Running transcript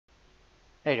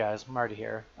Hey guys, Marty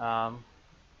here. You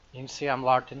can see I'm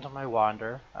logged into my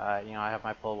wander. I have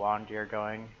my full wand gear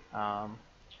going. The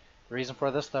reason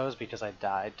for this though is because I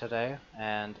died today,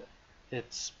 and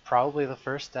it's probably the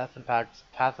first death in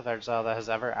Path of Exile that has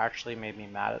ever actually made me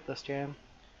mad at this game.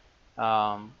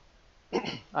 Um,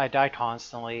 I die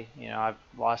constantly. I've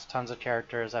lost tons of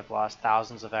characters. I've lost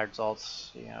thousands of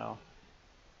exalts.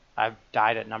 I've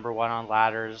died at #1 on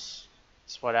ladders.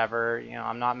 It's whatever.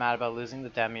 I'm not mad about losing the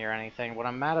demi or anything. What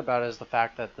I'm mad about is the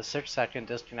fact that the 6-second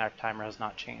disconnect timer has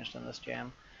not changed in this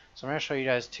game. So I'm going to show you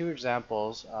guys two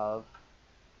examples of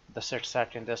the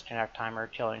 6-second disconnect timer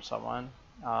killing someone.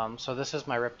 So this is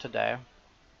my rip today.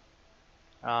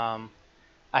 I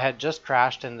had just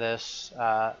crashed in this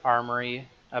armory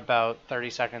about 30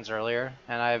 seconds earlier,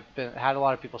 and had a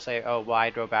lot of people say, "Oh, why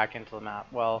go back into the map?"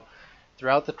 Well,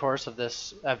 throughout the course of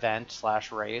this event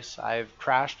slash race, I've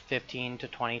crashed 15 to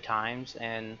 20 times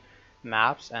in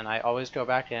maps, and I always go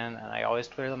back in and I always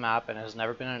clear the map, and it has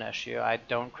never been an issue. I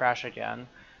don't crash again.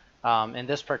 In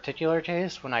this particular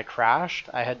case, when I crashed,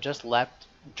 I had just leapt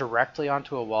directly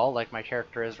onto a wall like my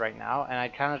character is right now, and I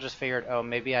kind of just figured, oh,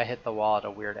 maybe I hit the wall at a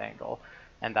weird angle,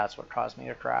 and that's what caused me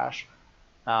to crash.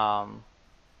 Um,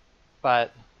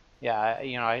 but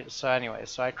yeah, so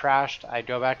I crashed. I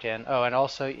go back in. Oh, and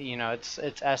also, it's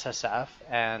SSF,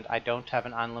 and I don't have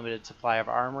an unlimited supply of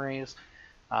armories.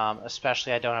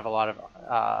 Especially, I don't have a lot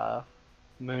of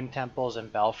moon temples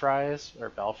and belfries,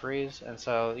 and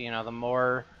so the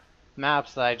more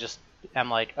maps that I just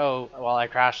am like, oh, well, I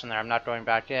crashed in there, I'm not going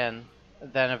back in,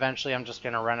 then eventually I'm just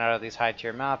going to run out of these high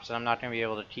tier maps, and I'm not going to be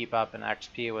able to keep up in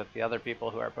XP with the other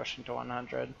people who are pushing to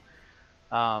 100.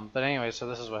 But anyway, so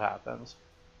this is what happens.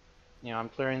 I'm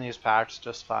clearing these packs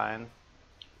just fine,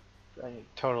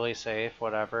 totally safe,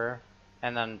 whatever,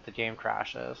 and then the game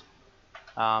crashes.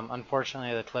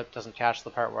 Unfortunately, the clip doesn't catch the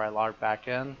part where I log back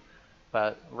in,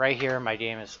 but right here my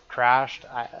game is crashed.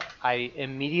 I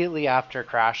immediately after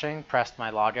crashing pressed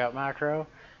my logout macro.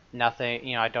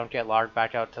 Nothing, I don't get logged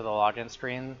back out to the login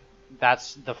screen.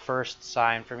 That's the first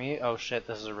sign for me, oh shit,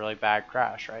 this is a really bad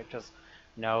crash, right? Because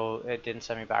no, it didn't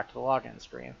send me back to the login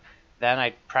screen. Then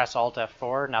I press Alt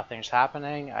F4, nothing's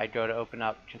happening. I go to open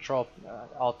up Control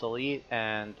Alt Delete,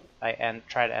 and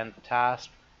try to end the task.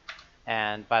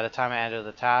 And by the time I ended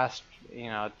the task,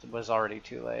 it was already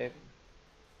too late.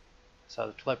 So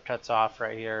the clip cuts off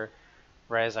right here,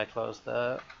 right as I close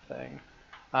the thing.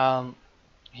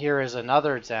 Here is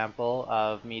another example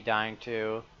of me dying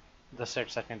to the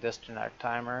 6-second disconnect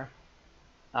timer,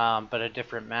 but a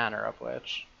different manner of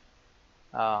which.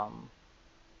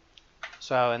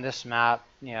 So in this map,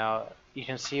 you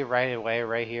can see right away,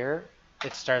 right here,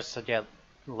 it starts to get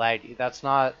laggy.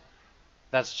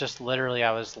 That's just literally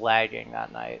I was lagging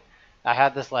that night. I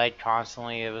had this lag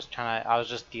constantly. I was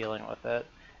just dealing with it.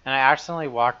 And I accidentally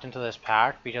walked into this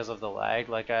pack because of the lag.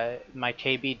 Like my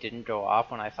KB didn't go off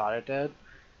when I thought it did.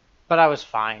 But I was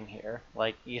fine here.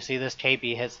 Like you see this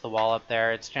KB hits the wall up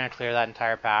there. It's going to clear that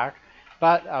entire pack.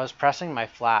 But I was pressing my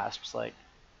flasks. Like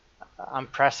I'm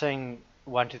pressing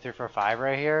 1, 2, 3, 4, 5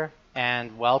 right here.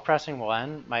 And while pressing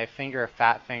 1, my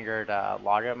fat fingered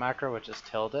logout macro, which is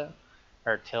tilde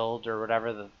or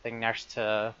whatever, the thing next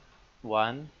to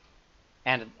 1.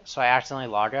 And so I accidentally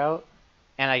log out,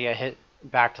 and I get hit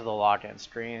back to the login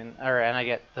screen, and I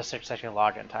get the 6-second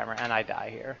login timer, and I die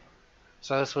here.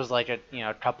 So this was like a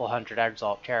couple hundred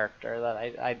exalt character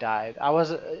that I died. I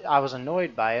was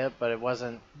annoyed by it, but it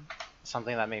wasn't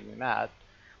something that made me mad.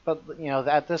 But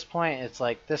at this point, it's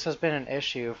like this has been an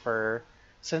issue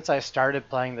since I started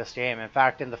playing this game. In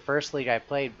fact, in the first league I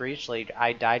played, Breach League,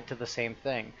 I died to the same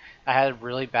thing. I had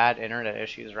really bad internet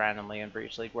issues randomly in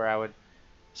Breach League where I would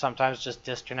sometimes just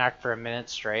disconnect for a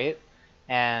minute straight,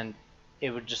 and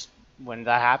it would just, when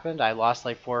that happened, I lost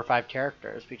like 4 or 5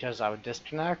 characters because I would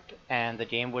disconnect and the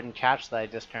game wouldn't catch that I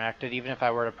disconnected. Even if I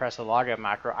were to press a logout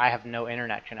macro, I have no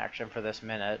internet connection for this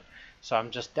minute, so I'm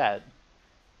just dead.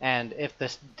 And if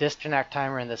this disconnect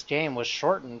timer in this game was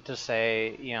shortened to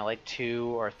say, like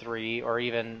 2 or 3 or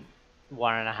even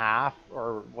 1.5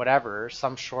 or whatever,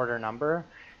 some shorter number,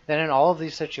 then in all of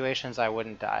these situations I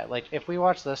wouldn't die. Like if we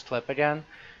watch this clip again,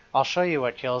 I'll show you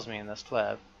what kills me in this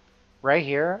clip. Right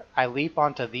here, I leap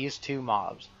onto these 2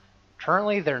 mobs.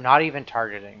 Currently, they're not even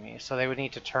targeting me, so they would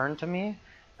need to turn to me,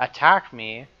 attack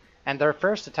me, and their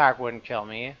first attack wouldn't kill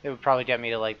me. It would probably get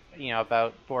me to like,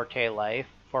 about 4k life,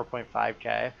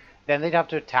 4.5k. Then they'd have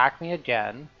to attack me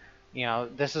again.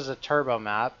 This is a turbo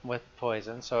map with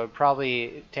poison, so it would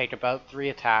probably take about 3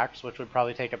 attacks, which would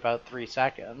probably take about 3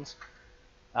 seconds.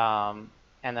 And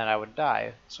then I would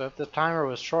die. So if the timer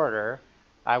was shorter,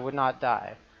 I would not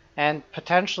die. And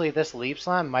potentially this leap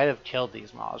slam might have killed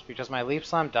these mobs because my leap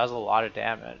slam does a lot of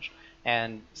damage.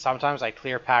 And sometimes I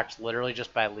clear packs literally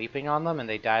just by leaping on them and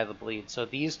they die of the bleed. So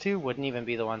these two wouldn't even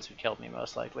be the ones who killed me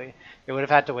most likely. It would have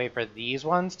had to wait for these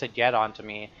ones to get onto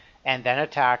me and then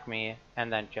attack me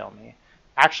and then kill me.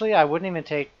 Actually, I wouldn't even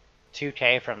take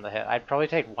 2k from the hit. I'd probably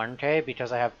take 1k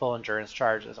because I have full endurance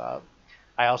charges up.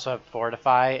 I also have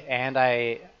Fortify, and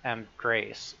I am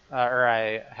Grace, or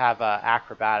I have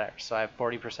Acrobatics, so I have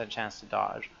 40% chance to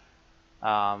dodge.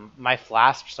 My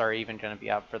flasks are even going to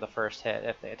be up for the first hit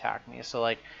if they attack me. So,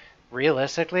 like,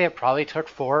 realistically, it probably took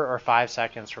 4 or 5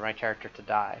 seconds for my character to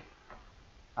die.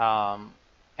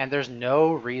 And there's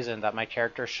no reason that my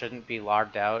character shouldn't be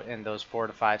logged out in those 4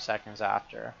 to 5 seconds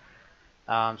after.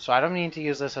 So I don't mean to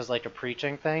use this as like a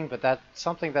preaching thing, but that's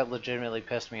something that legitimately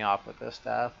pissed me off with this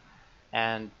death.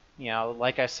 And, you know,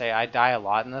 like I say, I die a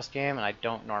lot in this game, and I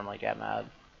don't normally get mad.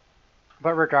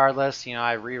 But regardless, you know,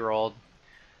 I re-rolled.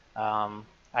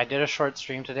 I did a short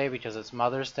stream today because it's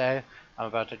Mother's Day. I'm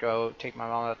about to go take my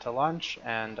mom out to lunch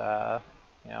and,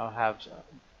 you know, have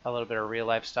a little bit of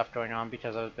real-life stuff going on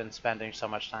because I've been spending so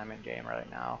much time in-game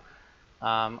right now.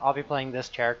 I'll be playing this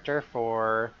character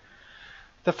for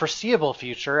the foreseeable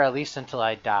future, at least until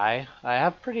I die. I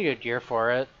have pretty good gear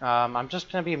for it. I'm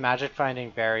just going to be magic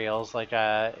finding burials, like,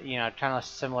 you know, kind of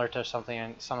similar to some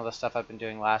of the stuff I've been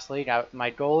doing last league. My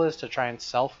goal is to try and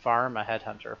self-farm a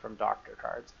headhunter from doctor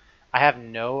cards. I have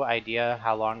no idea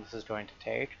how long this is going to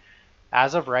take.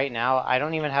 As of right now, I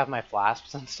don't even have my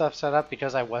flasks and stuff set up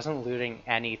because I wasn't looting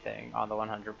anything on the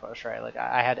 100 push, right? Like,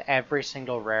 I had every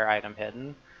single rare item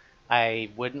hidden. I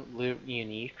wouldn't loot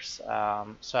uniques,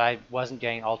 so I wasn't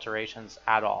getting alterations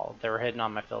at all. They were hidden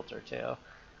on my filter too,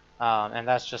 and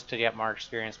that's just to get more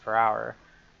experience per hour.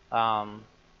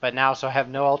 But now, so I have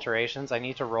no alterations. I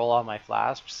need to roll all my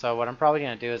flasks. So what I'm probably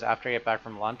going to do is after I get back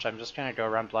from lunch, I'm just going to go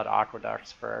run Blood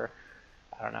Aqueducts for,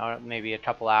 I don't know, maybe a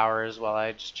couple hours while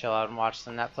I just chill out and watch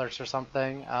some Netflix or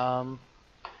something.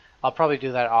 I'll probably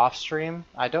do that off stream.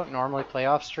 I don't normally play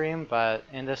off stream, but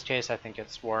in this case, I think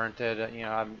it's warranted. You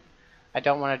know, I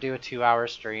don't want to do a 2-hour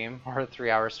stream or a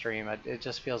 3-hour stream. It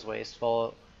just feels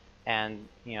wasteful, and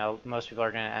you know, most people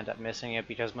are going to end up missing it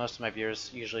because most of my viewers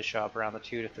usually show up around the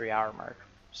 2 to 3 hour mark.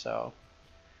 So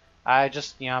I'm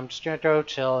just going to go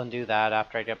chill and do that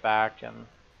after I get back and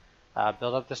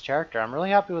build up this character. I'm really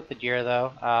happy with the gear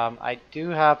though. I do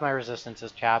have my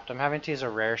resistances capped. I'm having to use a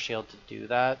rare shield to do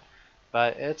that,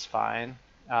 but it's fine.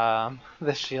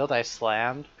 The shield I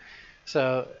slammed.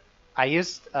 So I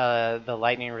used the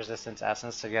lightning resistance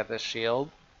essence to get this shield,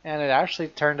 and it actually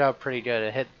turned out pretty good.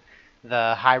 It hit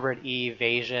the hybrid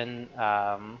evasion,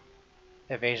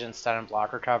 evasion stun and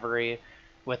block recovery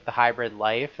with the hybrid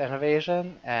life and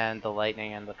evasion, and the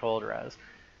lightning and the cold res.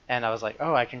 And I was like,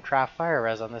 oh, I can craft fire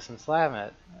res on this and slam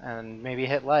it, and maybe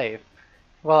hit life.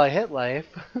 Well, I hit life,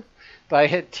 but I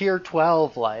hit tier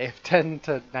 12 life, 10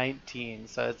 to 19,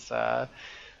 so it's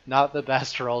not the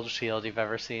best rolled shield you've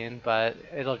ever seen, but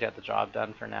it'll get the job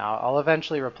done for now. I'll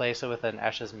eventually replace it with an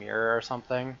Eshe's Mirror or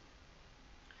something.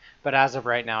 But as of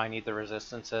right now, I need the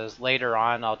resistances. Later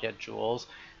on, I'll get jewels.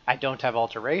 I don't have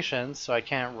alterations, so I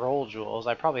can't roll jewels.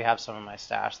 I probably have some in my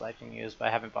stash that I can use, but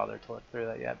I haven't bothered to look through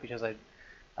that yet because I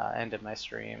ended my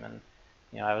stream, and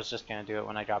you know, I was just going to do it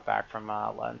when I got back from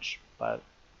lunch. But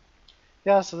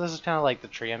yeah, so this is kind of like the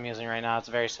tree I'm using right now. It's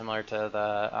very similar to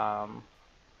the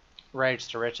Rags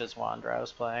to Riches Wander I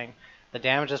was playing. The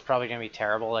damage is probably going to be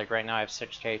terrible. Like right now I have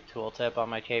 6k tooltip on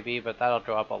my KB, but that'll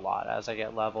go up a lot as I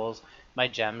get levels. My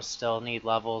gems still need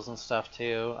levels and stuff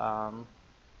too.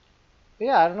 But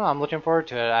yeah, I don't know. I'm looking forward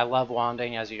to it. I love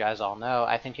wanding, as you guys all know.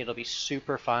 I think it'll be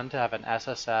super fun to have an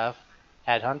SSF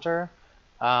headhunter.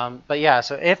 But yeah,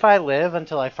 so if I live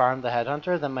until I farm the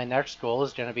headhunter, then my next goal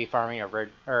is going to be farming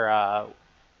a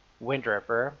Wind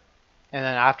Ripper. And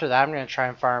then after that, I'm going to try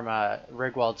and farm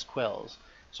Rigwald's Quills.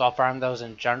 So I'll farm those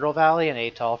in General Valley and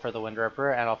Atoll for the Wind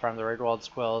Ripper, and I'll farm the Rigwald's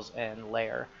Quills in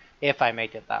Lair, if I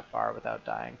make it that far without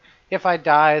dying. If I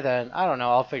die, then, I don't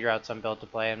know, I'll figure out some build to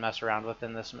play and mess around with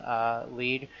in this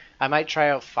league. I might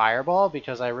try out Fireball,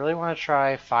 because I really want to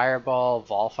try Fireball,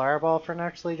 Vol Fireball for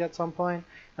next league at some point.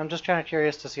 I'm just kind of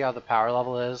curious to see how the power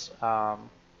level is. But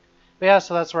yeah,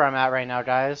 so that's where I'm at right now,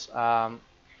 guys.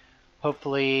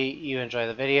 Hopefully you enjoy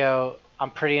the video.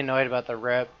 I'm pretty annoyed about the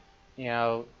rip. You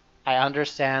know, I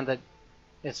understand that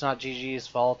it's not GG's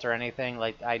fault or anything.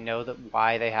 Like, I know that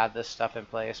why they have this stuff in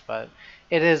place, but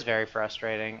it is very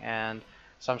frustrating. And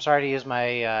so I'm sorry to use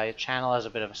my channel as a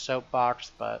bit of a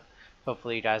soapbox, but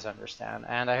hopefully you guys understand.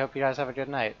 And I hope you guys have a good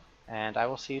night, and I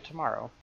will see you tomorrow.